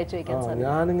നമുക്ക് കാഴ്ചവെക്കാൻ സാധിക്കും.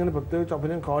 ഞാനിങ്ങനെ പ്രത്യേകിച്ച്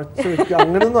അഭിനയം കാഴ്ചവെക്കുക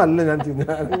അങ്ങനെയൊന്നും അല്ല ഞാൻ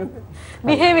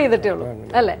ബിഹേവ് ചെയ്തിട്ടേ ഉള്ളൂ,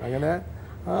 അല്ലേ? അങ്ങനെ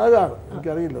അതാണ്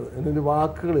എനിക്കറിയില്ല. എൻ്റെ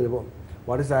വാക്കുകൾ ഇപ്പം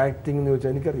വാട്ട് ഈസ് ആക്ടിങ് എന്ന്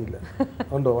ചോദിച്ചാൽ എനിക്കറിയില്ല.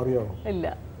 ഉണ്ടോ? അറിയാമോ? ഇല്ല.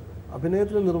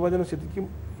 അഭിനയത്തിന് നിർവചനം ശരിക്കും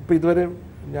ഇപ്പം ഇതുവരെ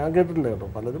ഞാൻ കേട്ടിട്ടില്ല കേട്ടോ.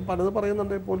 പലതും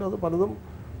പറയുന്നുണ്ടെങ്കിൽ പോലും അത് പലതും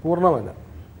പൂർണ്ണമല്ല.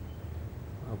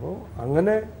 അപ്പോൾ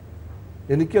അങ്ങനെ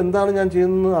എനിക്ക് എന്താണ് ഞാൻ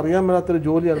ചെയ്യുന്നത് അറിയാൻ മേലാത്തൊരു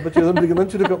ജോലിയാണ് ഇപ്പോൾ ചെയ്തുകൊണ്ടിരിക്കുന്നത്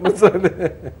ചുരുക്കം, മനസ്സിലല്ലേ?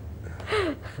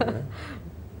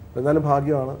 എന്നാലും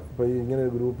ഭാഗ്യമാണ് ഇപ്പോൾ ഇങ്ങനെ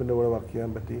ഒരു ഗ്രൂപ്പിൻ്റെ കൂടെ വർക്ക്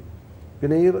ചെയ്യാൻ പറ്റി.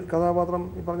 പിന്നെ ഈ കഥാപാത്രം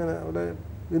ഈ പറഞ്ഞ അവിടെ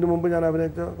ഇതിനു മുമ്പ് ഞാൻ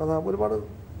അഭിനയിച്ച ഒരുപാട്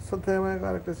ശ്രദ്ധേയമായ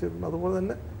ക്യാരക്ടേഴ്സ് ചെയ്തിട്ടുണ്ട്. അതുപോലെ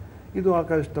തന്നെ ഇതും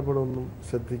ആൾക്കാർ ഇഷ്ടപ്പെടുമെന്നും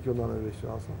ശ്രദ്ധിക്കുമെന്നാണ് ഒരു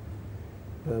വിശ്വാസം.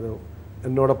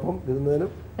 എന്നോടൊപ്പം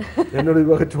ഇരുന്നതിനും എന്നോട്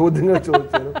ഇവ ചോദ്യങ്ങൾ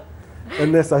ചോദിച്ചതിനും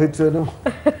എന്നെ സഹിച്ചതിനും.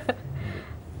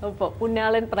 അപ്പോൾ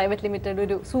പുണ്യാളൻ പ്രൈവറ്റ് ലിമിറ്റഡ്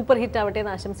ഒരു സൂപ്പർ ഹിറ്റ് ആവട്ടെ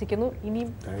എന്ന് ആശംസിക്കുന്നു. ഇനിയും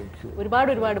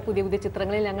ഒരുപാട് പുതിയ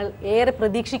ചിത്രങ്ങളിൽ ഞങ്ങൾ ഏറെ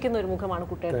പ്രതീക്ഷിക്കുന്ന ഒരു മുഖമാണ്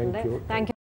കുട്ടേട്ടൻ്റെ. Thank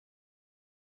you.